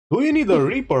Do you need a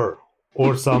Reaper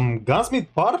or some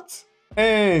gunsmith parts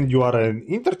and you are an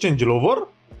interchange lover?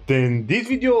 Then this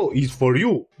video is for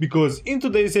you, because in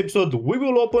today's episode we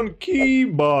will open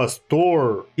Kiba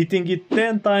Store, hitting it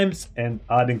 10 times and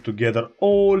adding together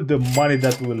all the money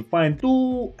that we will find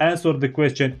to answer the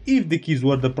question if the keys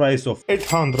were the price of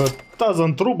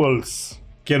 800,000 rubles.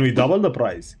 Can we double the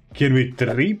price? Can we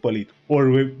triple it? Or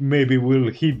maybe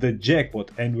we'll hit the jackpot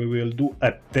and we will do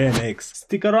a 10x.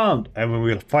 Stick around and we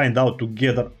will find out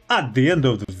together at the end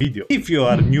of the video. If you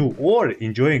are new or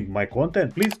enjoying my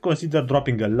content, please consider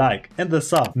dropping a like and a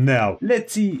sub. Now,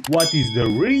 let's see what is the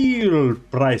real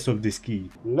price of this key.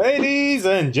 Ladies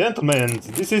and gentlemen,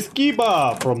 this is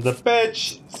Kiba from the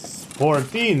patch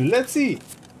 14. Let's see.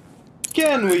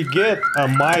 Can we get a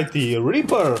mighty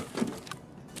Reaper?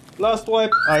 Last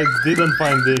wipe I didn't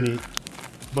find any,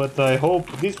 but I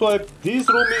hope this wipe, this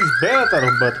room is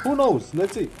better, but who knows,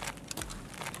 let's see.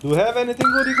 Do you have anything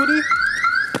goody?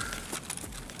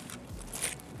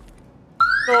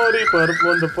 No Reaper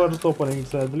on the first opening,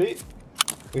 sadly.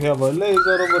 We have a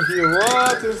laser over here.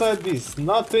 What's inside this?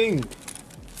 Nothing.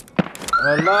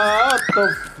 A lot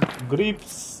of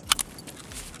grips.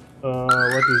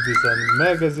 What is this? A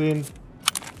magazine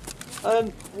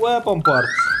and weapon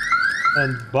parts.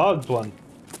 And bugged one.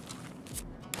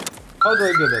 How do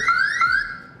I get it?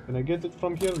 Can I get it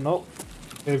from here? No.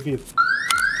 Have it.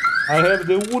 I have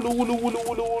the wool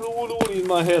in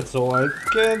my head, so I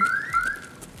can't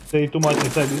say too much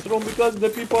inside this room because the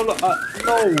people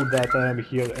know that I am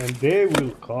here and they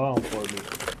will come for me.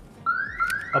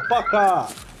 A paka!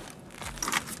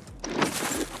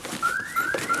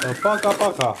 A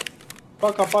paka.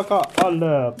 Paka,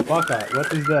 all paka.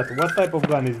 What is that? What type of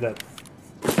gun is that?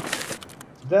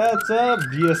 That's a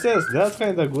BSS, that's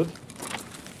kinda good.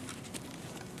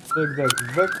 Take that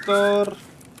Vector.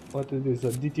 What is this?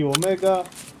 A DT Omega.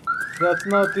 That's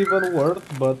not even worth,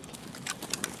 but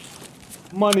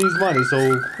money is money, so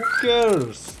who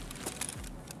cares?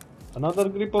 Another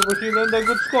grip over here and a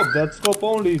good scope. That scope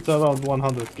only is around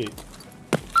 100k.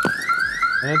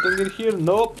 Anything in here?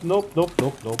 Nope.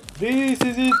 This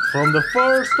is it from the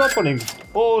first opening.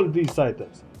 All these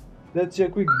items. Let's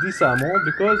check quick this ammo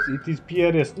because it is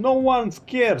PRS. No one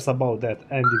cares about that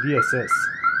and the VSS.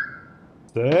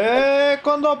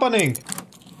 Second opening.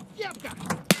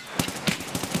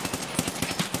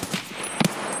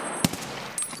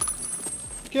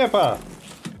 Kepa.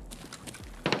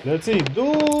 Let's see.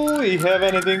 Do we have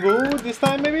anything good this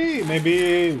time? Maybe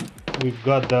we've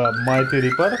got the mighty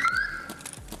Reaper.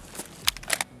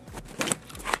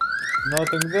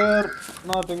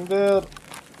 Nothing there.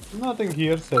 Nothing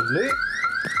here, sadly.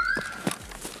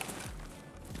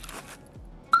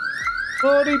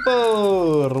 No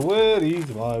Reaper! Where is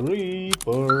my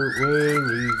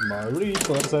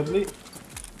Reaper? Sadly.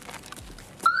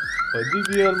 A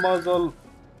DBL muzzle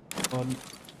on.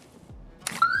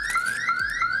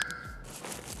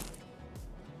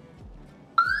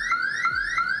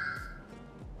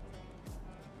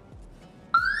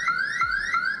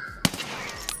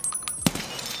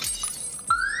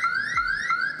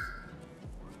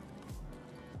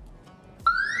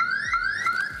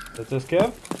 That's a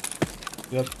scav?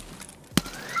 Yep.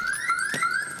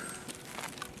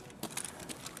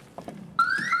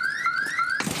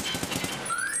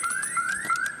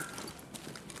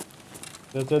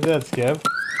 That's a dead scav.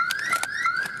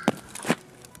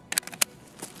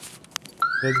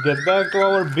 Let's get back to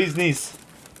our business.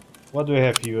 What do we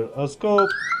have here? A scope,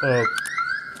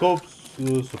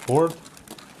 support.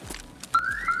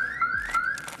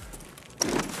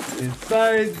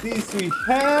 Inside this we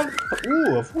have,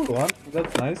 a full one,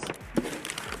 that's nice.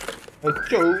 A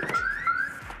choke.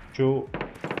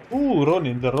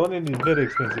 Ronin, the Ronin is very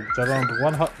expensive, it's around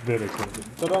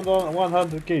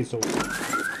 100k, so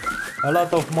a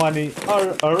lot of money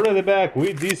are already back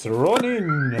with this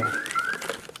Ronin.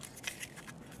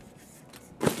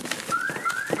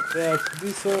 That's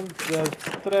decent, that's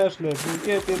trash, let me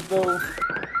get it though.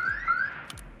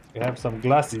 We have some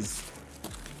glasses.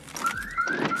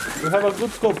 We have a good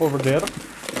scope over there,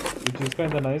 which is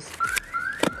kinda nice.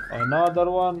 Another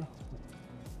one.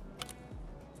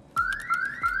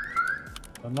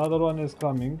 Another one is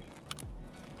coming.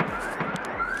 I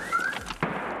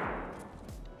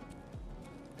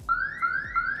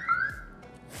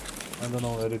don't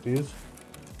know where it is.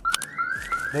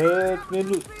 Let me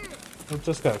look. It's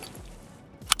a scout.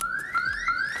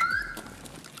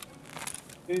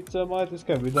 It's a mighty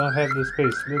scout. We don't have the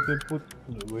space. Let me put.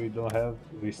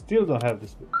 We still don't have the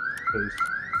space.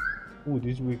 Ooh,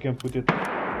 this we can put it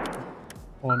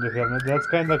on the helmet. That's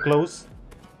kinda close.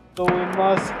 So we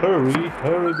must hurry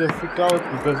the freak out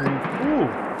because we... Ooh!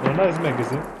 A nice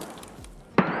magazine.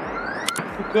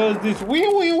 Because this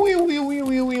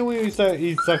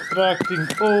is attracting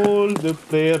all the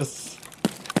players.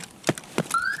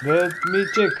 Let me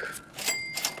check.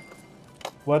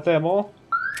 What ammo?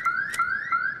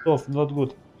 Tough, not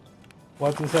good.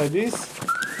 What's inside this?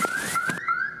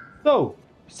 So,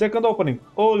 second opening.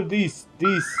 All this,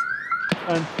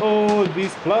 and all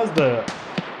this plus the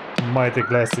mighty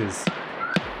glasses.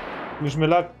 Wish me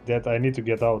luck that I need to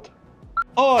get out.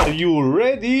 Are you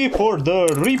ready for the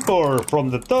Reaper from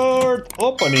the third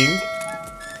opening?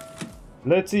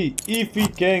 Let's see if we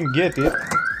can get it.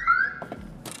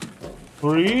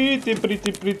 Pretty,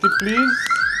 please.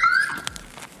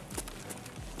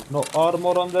 No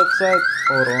armor on that side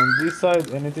or on this side.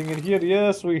 Anything in here?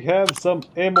 Yes, we have some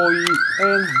ammo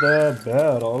and the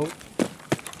barrel.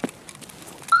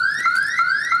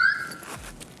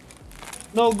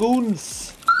 No goons.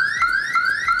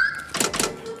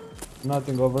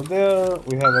 Nothing over there.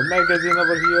 We have a magazine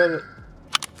over here.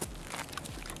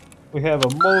 We have a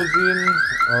Mosin,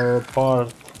 a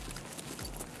part,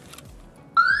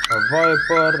 a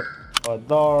Viper, a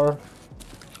Dar,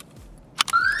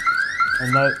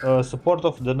 a support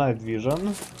of the night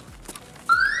vision.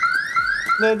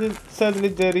 Sadly,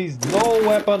 there is no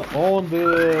weapon on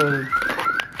the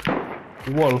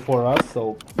wall for us,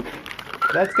 so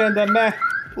that's kinda meh.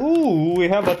 Ooh, we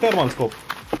have a thermal scope.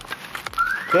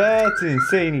 That's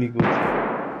insanely good.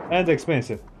 And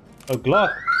expensive. A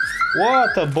Glock.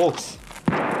 What a box.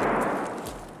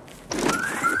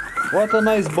 What a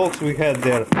nice box we had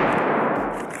there.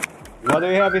 What do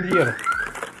we have in here?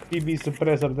 PB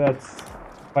suppressor, that's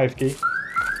 5k.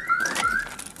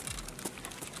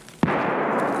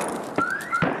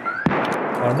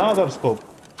 Another scope.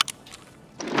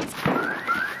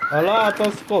 A lot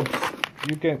of scopes.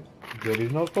 You can... There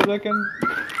is no scope I can...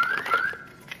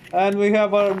 And we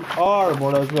have our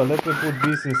armor as well. Let me put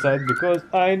this inside because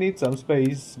I need some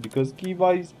space. Because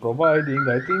Kiba is providing,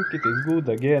 I think it is good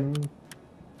again.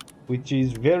 Which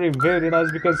is very nice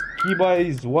because Kiba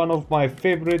is one of my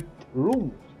favorite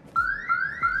rooms.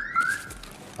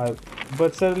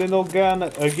 But sadly no gun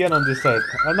again on this side.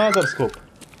 Another scope.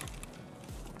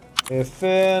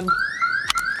 FN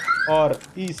or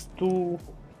is 2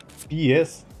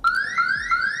 PS.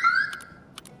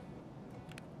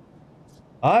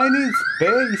 I need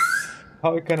space.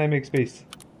 How can I make space?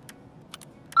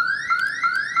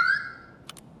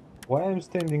 Why I'm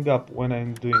standing up when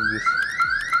I'm doing this?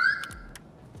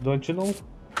 Don't you know?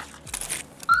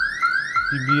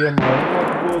 TBM are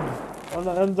not good.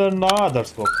 And another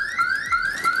scope.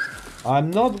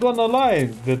 I'm not gonna lie,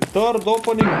 the third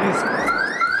opening is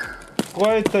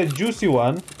quite a juicy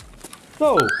one.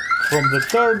 So, from the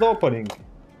third opening,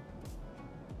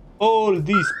 all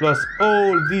this plus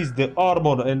all this, the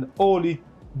armor and all the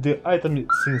items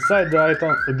inside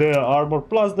the armor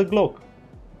plus the Glock.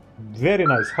 Very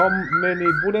nice. How many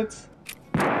bullets?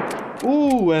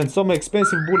 Ooh, and some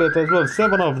expensive bullets as well.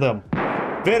 7 of them.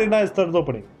 Very nice third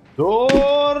opening.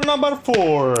 Door number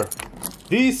 4.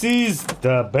 This is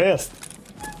the best.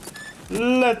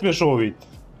 Let me show it.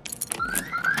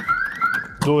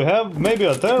 Do we have maybe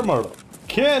a thermal?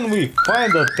 Can we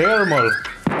find a thermal?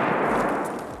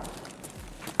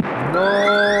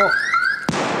 No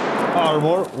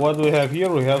armor. What do we have here?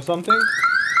 We have something?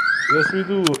 Yes, we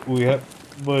do. We have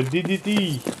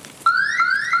DDT.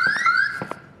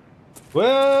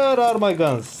 Where are my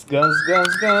guns? Guns.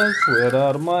 Where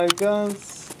are my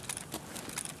guns?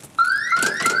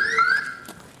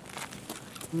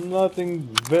 Nothing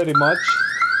very much.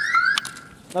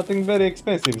 Nothing very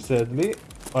expensive, sadly.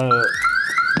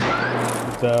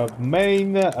 The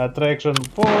main attraction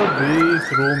for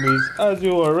this room is, as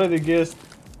you already guessed,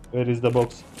 where is the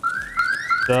box?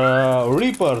 The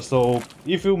Reaper. So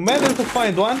if you manage to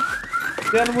find one,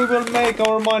 then we will make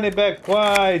our money back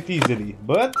quite easily.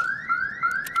 But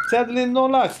sadly no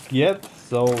luck yet.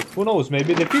 So who knows,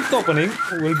 maybe the 5th opening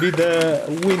will be the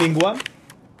winning one.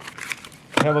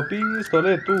 I have a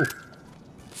pistolet too.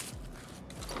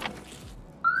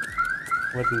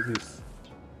 What is this?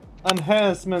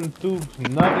 Enhancement tube,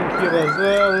 nothing here as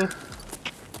well.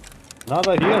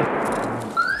 Nada here.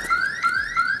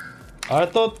 I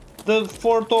thought the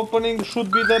 4th opening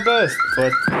should be the best,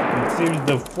 but it seems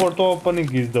the 4th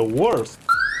opening is the worst.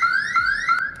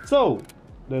 So,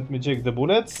 let me check the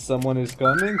bullets. Someone is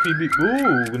coming.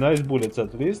 Ooh, nice bullets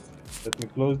at least. Let me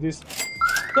close this.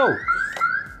 So,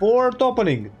 4th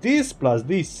opening. This plus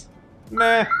this.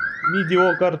 Meh,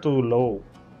 mediocre to low.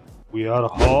 We are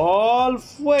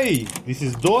halfway. This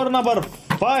is door number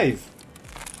 5.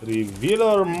 Reveal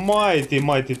our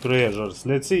mighty treasures.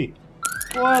 Let's see.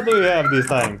 What do we have this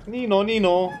time? Nino,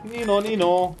 Nino, Nino,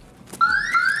 Nino.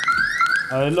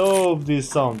 I love this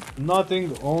sound.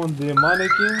 Nothing on the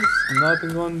mannequins,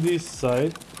 nothing on this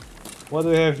side. What do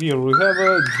we have here? We have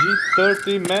a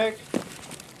G30 Mac.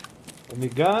 Any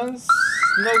guns?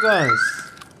 No guns.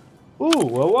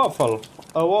 Ooh, a waffle.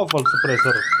 A waffle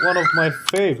suppressor. One of my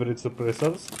favorite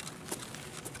suppressors.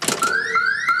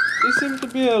 This seems to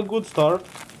be a good start.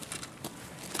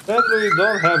 Sadly, we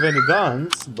don't have any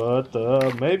guns, but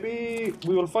maybe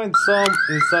we will find some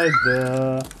inside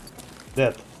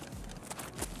that.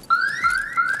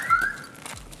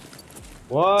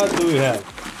 What do we have?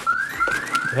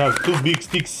 We have two big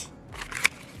sticks.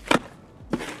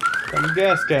 Some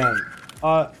gas can.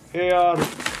 AR,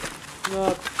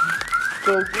 not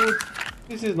so good.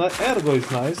 This is nice. Ergo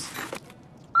is nice.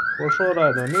 For sure,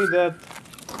 I don't need that.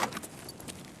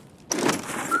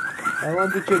 I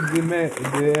want to check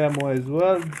the ammo as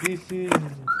well. This is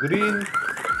green.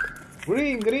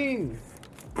 Green.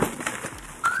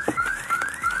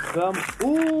 Some.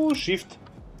 Ooh, shift.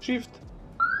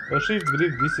 A shift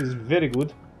grip. This is very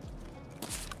good.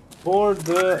 For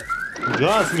the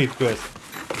gunsmith quest.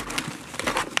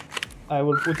 I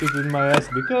will put it in my ass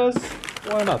because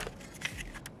why not?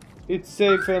 It's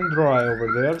safe and dry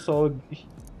over there, so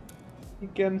he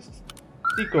can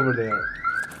stick over there.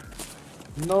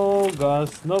 No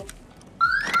guns, nope.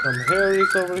 Some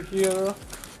Harris over here.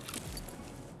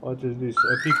 What is this?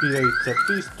 A PPA, it's a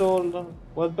pistol.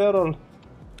 What barrel?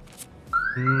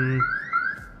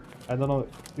 I don't know.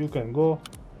 You can go.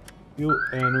 You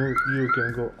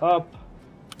can go up.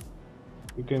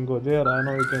 You can go there. I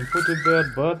know you can put it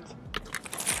there, but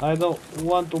I don't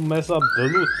want to mess up the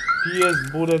loot. PS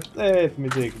bullet, let me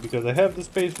take, because I have the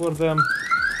space for them.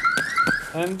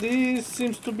 And this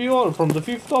seems to be all from the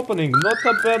 5th opening. Not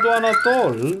a bad one at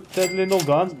all. Sadly no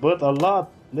guns, but a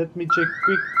lot. Let me check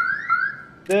quick.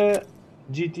 The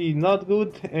GT not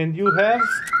good, and you have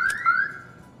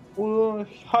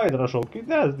Hydra Shock.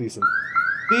 That's decent.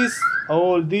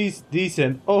 All this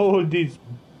decent, all this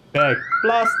back,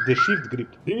 plus the shift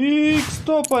grip. 6th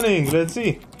opening, let's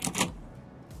see.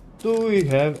 Do we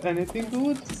have anything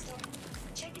good?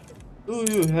 Do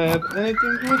you have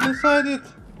anything good inside it?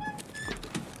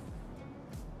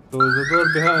 Close the door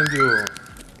behind you.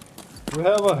 We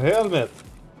have a helmet.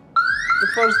 The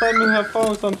first time we have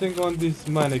found something on these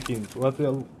mannequins. What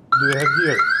do we have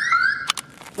here?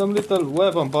 Some little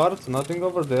weapon parts, nothing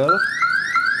over there.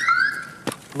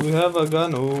 We have a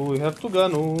gun. Oh, we have two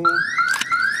guns. Oh.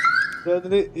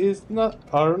 Sadly,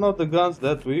 are not the guns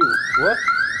that we. What?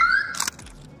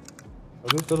 A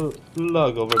little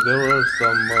lug over there, or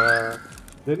some.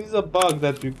 There is a bug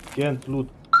that you can't loot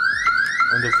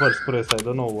on the first press. I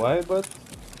don't know why, but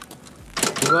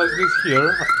the bug is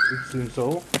here. It seems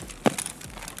so.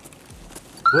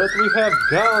 But we have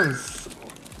guns.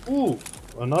 Ooh,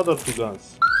 another two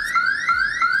guns.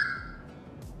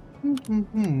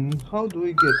 How do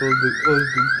we get all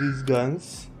these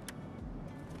guns?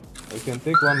 I can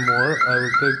take one more. I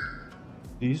will take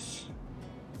this.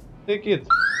 Take it.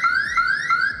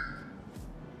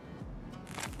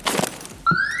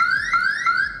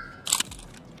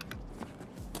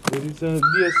 There is a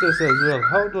DSS as well.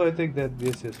 How do I take that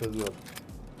DSS as well?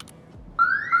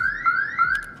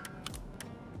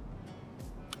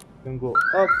 Can go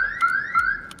up.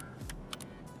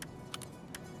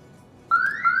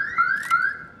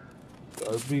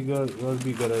 Bigger.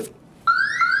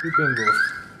 You can go.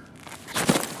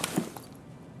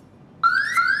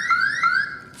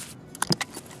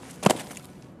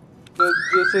 The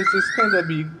DSS is kinda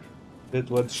big. That's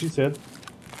what she said.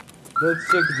 Let's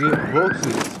check the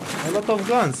boxes. A lot of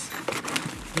guns.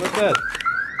 Not bad.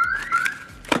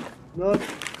 Not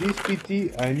this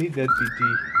PT. I need that PT.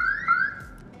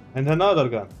 And another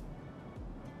gun.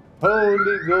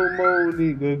 Holy go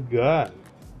moly, good gun.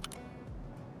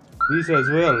 This as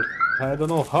well. I don't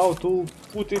know how to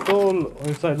put it all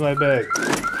inside my bag.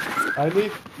 I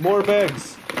need more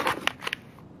bags.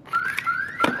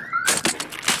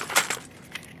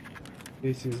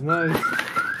 This is nice.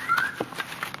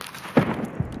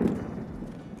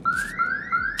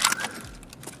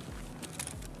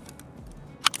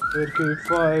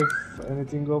 RK5,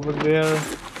 anything over there?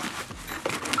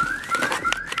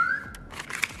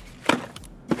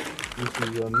 This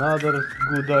is another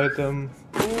good item.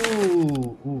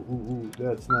 Ooh,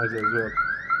 that's nice as well.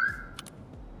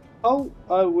 How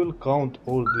I will count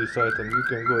all these items? You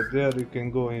can go there, you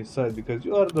can go inside, because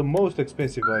you are the most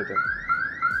expensive item.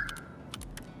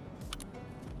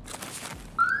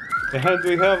 And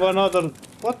we have another.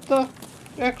 What the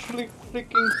actually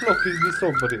freaking clock is this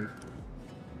opening?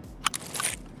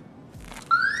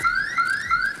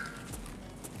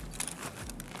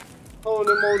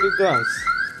 Holy guns.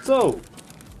 So,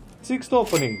 6th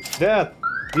opening. That,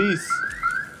 this,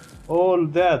 all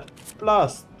that,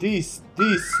 plus this,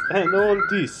 and all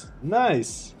this.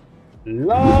 Nice.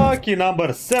 Lucky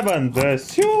number 7, the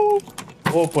soup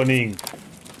opening.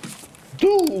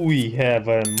 Do we have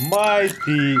a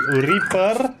mighty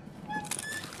Reaper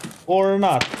or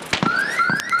not?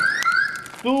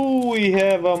 Do we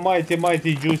have a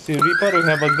mighty juicy Reaper? We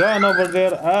have a gun over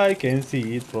there. I can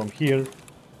see it from here.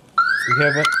 We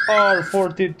have an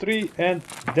R43 and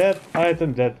that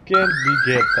item that can be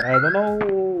get. I don't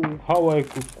know how I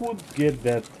could get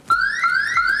that.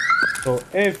 So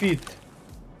F it.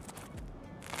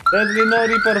 Deadly no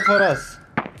Reaper for us.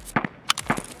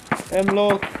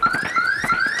 M-lock.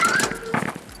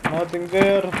 Nothing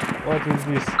there. What is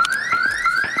this?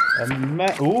 A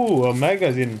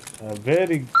magazine. A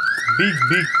very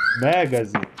big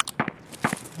magazine.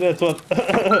 That's what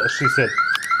she said.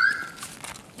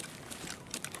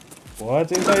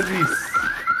 What's inside this?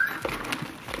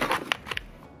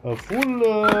 A full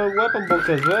weapon box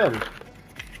as well.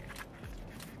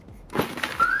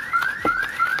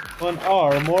 One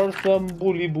armor, some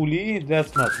bully.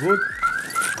 That's not good.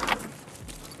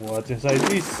 What's inside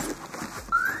this?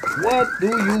 What do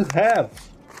you have?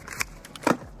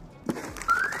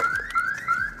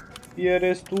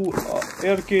 ERS2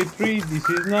 RK3, this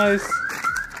is nice.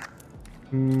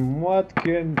 What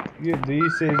can... Yeah,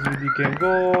 this says we can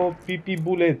go PP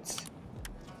bullets.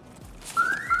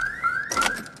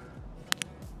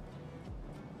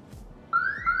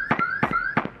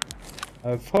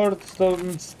 I've heard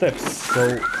some steps,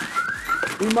 so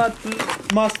we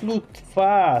must loot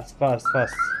fast.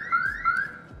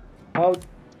 How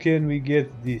can we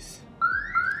get this?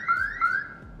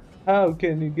 How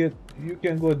can you get... You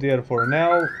can go there for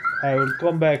now. I will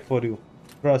come back for you.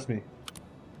 Trust me.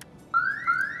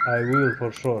 I will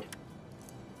for sure.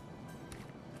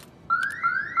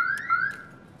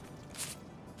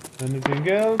 Anything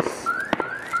else?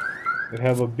 We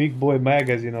have a big boy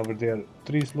magazine over there.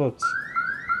 3 slots.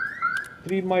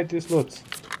 3 mighty slots.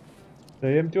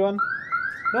 The empty one?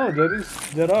 No,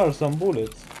 there are some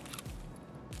bullets.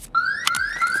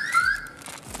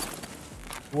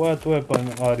 What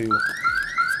weapon are you?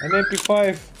 An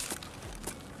MP5.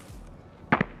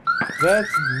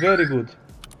 That's very good.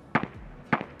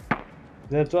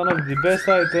 That's one of the best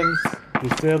items to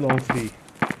sell on free.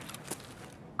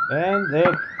 And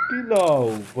a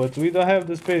pillow, but we don't have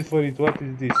the space for it. What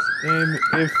is this?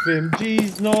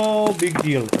 FMGs, no big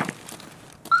deal.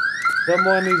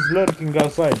 Someone is lurking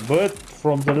outside, but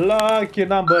from the lucky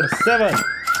number 7,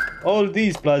 all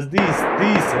these plus this,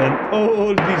 and all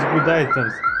these good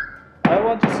items. I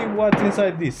want to see what's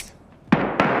inside this.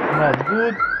 Not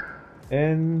good.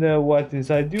 And what's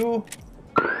inside you?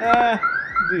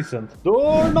 Decent.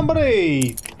 Door number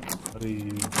 8.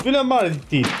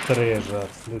 Mighty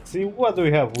treasures. Let's see what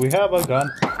we have. We have a gun.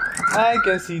 I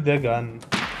can see the gun.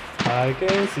 I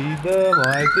can see the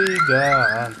mighty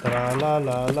gun. Tra la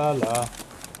la la la.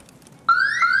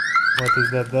 What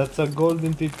is that? That's a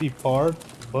golden TT part,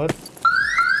 but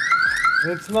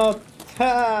it's not.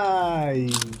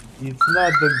 It's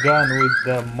not the gun with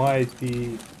the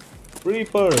mighty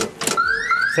Reaper.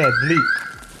 Sadly.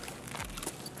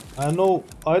 I don't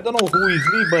know who is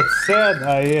Lee, but sad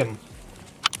I am.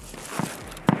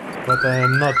 But I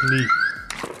am not Lee.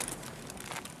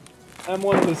 I'm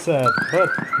only sad, but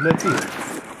let's see.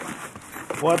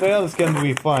 What else can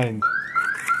we find?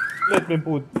 Let me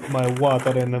put my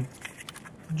water and a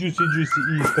juicy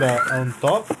iskra on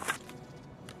top.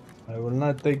 I will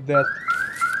not take that.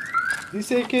 This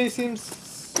AK seems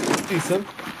decent.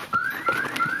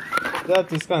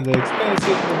 That is kinda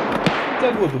expensive, but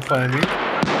they're good to finding.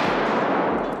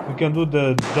 We can do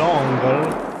the dongle,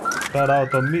 cut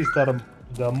out of Mr.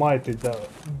 the Mighty, the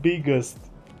biggest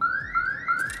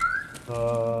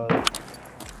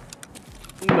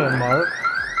landmark.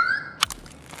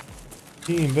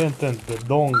 He invented the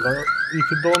dongle.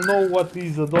 If you don't know what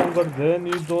is a dongle, then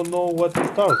you don't know what is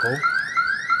Tarkov.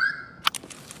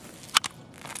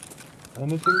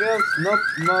 Anything else? No.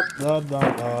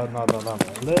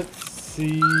 Let's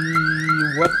see.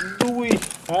 What do we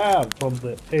have from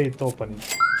the 8th opening?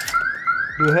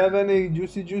 Do you have any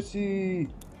juicy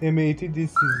M80?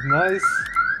 This is nice.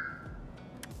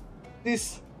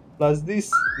 This plus this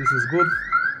is good.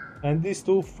 And these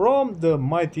two from the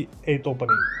mighty 8th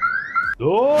opening.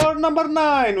 Door number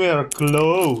 9. We are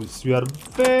close. We are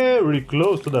very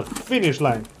close to the finish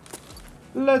line.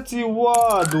 Let's see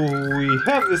what do we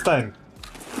have this time.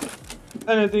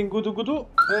 Anything good?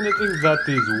 Anything that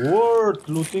is worth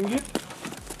looting it?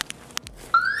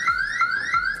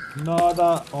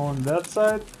 Nada on that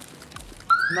side.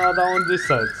 Not on this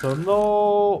side, so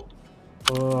no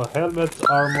helmets,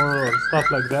 armor, or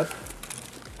stuff like that.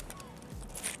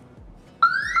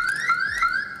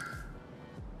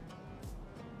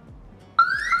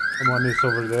 Someone is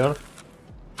over there.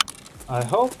 I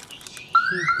hope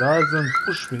he doesn't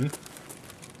push me.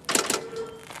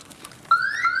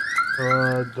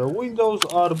 The windows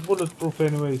are bulletproof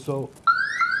anyway, so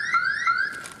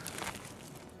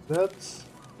that's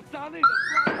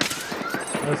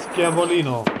a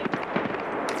scavolino.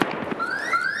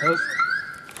 A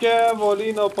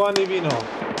scavolino panivino.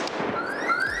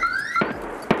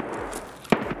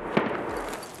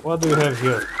 What do we have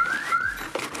here?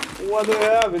 What do we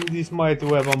have in this mighty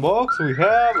weapon box? We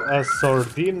have a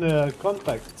sardine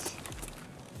contacts.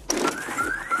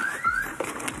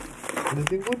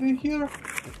 Anything good in here?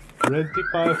 Red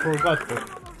tip I forgot.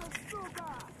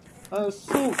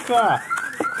 Suka!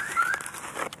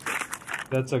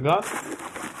 That's a gun?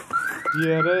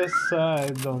 Yes, I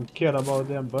don't care about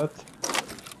them, but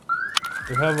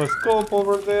we have a scope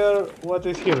over there. What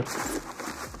is here?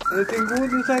 Anything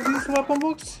good inside this weapon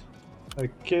box? I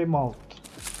came out.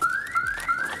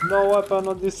 No weapon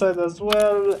on this side as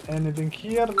well. Anything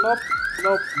here? Nope,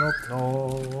 nope, nope,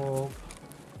 nope.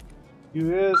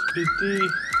 USPT.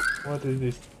 What is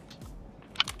this?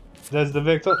 That's the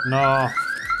Vector? No.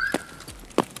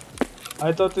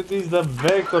 I thought it is the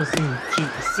Vector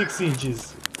 6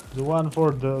 inches. The one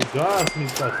for the gas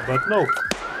touch, but no.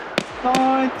 No,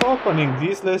 I ain't opening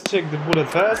this. Let's check the bullet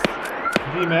fast.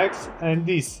 VMAX and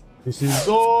this. This is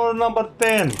door number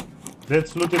 10.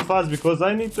 Let's loot it fast because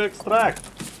I need to extract.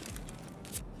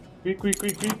 Quick, quick,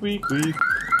 quick, quick, quick, quick.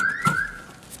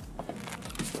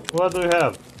 What do we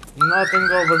have? Nothing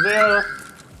over there.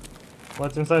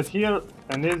 What's inside here?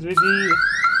 An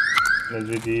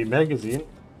SVD magazine.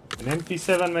 An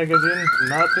MP7 magazine.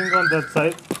 Nothing on that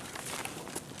side.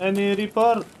 Any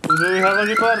Reaper? Do we have a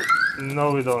Reaper?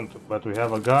 No, we don't. But we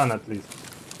have a gun at least.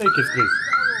 Take it, please.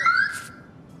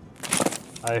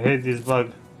 I hate this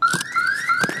bug.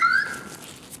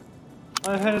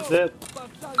 I hate that.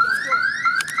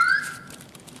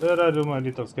 Where are you, my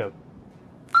little scout?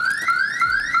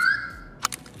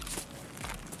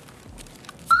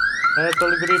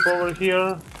 Metal grip over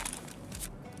here.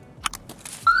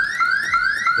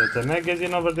 There's a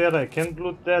magazine over there. I can't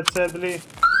loot that, sadly.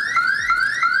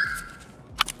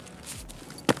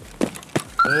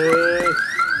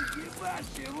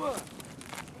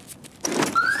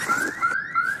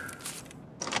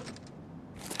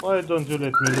 Why don't you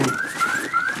let me loot?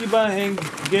 Kiba and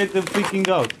get them freaking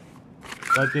out.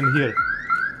 Right in here.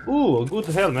 Ooh, a good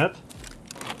helmet.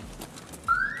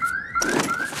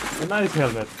 A nice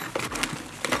helmet.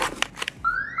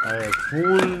 A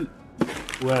full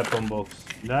weapon box.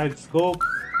 Light scope.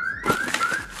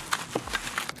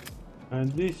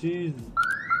 And this is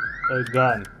a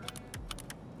gun.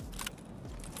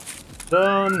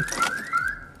 Done.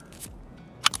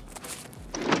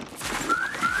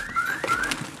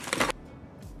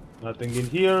 Nothing in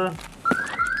here.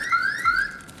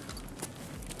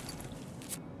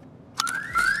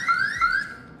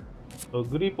 A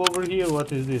grip over here.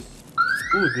 What is this?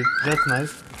 Ooh, that's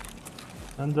nice.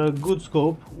 And a good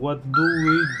scope. What do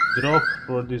we drop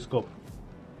for this scope?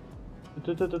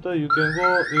 You can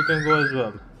go as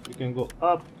well. You can go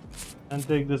up and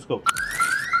take the scope.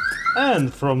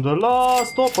 And from the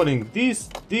last opening,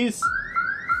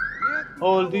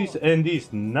 all this and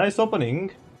this nice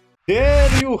opening. There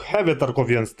you have it,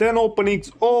 Tarkovians, 10 openings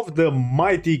of the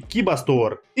mighty Kiba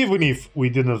Store. Even if we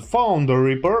didn't found the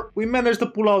Reaper, we managed to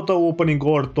pull out an opening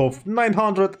worth of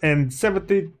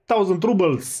 970,000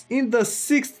 rubles in the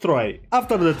 6th try.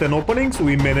 After the 10 openings,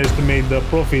 we managed to make the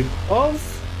profit of...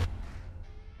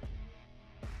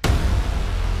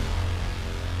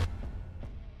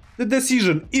 The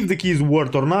decision if the key is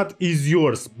worth or not is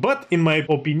yours, but in my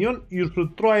opinion you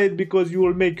should try it because you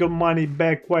will make your money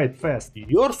back quite fast.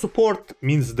 Your support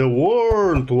means the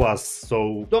world to us,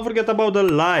 so don't forget about the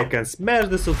like and smash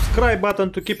the subscribe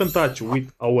button to keep in touch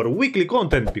with our weekly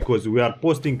content because we are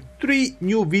posting 3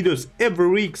 new videos every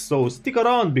week, so stick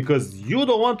around because you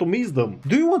don't want to miss them.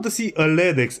 Do you want to see a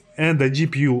LEDX and a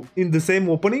GPU in the same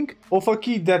opening of a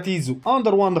key that is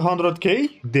under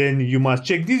 100k? Then you must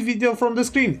check this video from the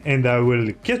screen and I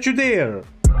will catch you there.